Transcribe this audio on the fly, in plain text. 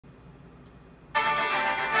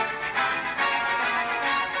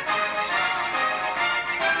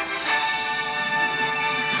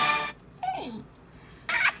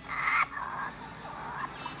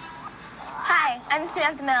I'm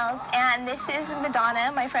Samantha Mills, and this is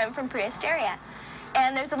Madonna, my friend from Prehysteria.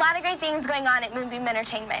 And there's a lot of great things going on at Moonbeam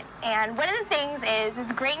Entertainment. And one of the things is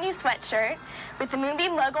it's a great new sweatshirt with the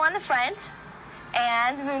Moonbeam logo on the front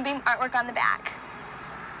and the Moonbeam artwork on the back.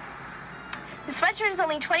 The sweatshirt is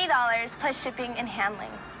only $20 plus shipping and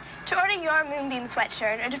handling. To order your Moonbeam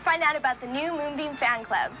sweatshirt or to find out about the new Moonbeam fan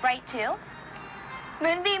club, write to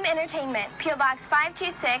Moonbeam Entertainment, P.O. Box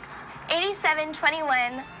 526,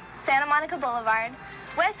 8721, Santa Monica Boulevard,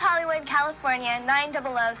 West Hollywood, California,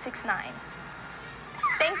 90069.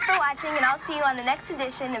 Thanks for watching, and I'll see you on the next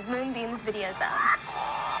edition of Moonbeam's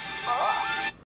Videozone.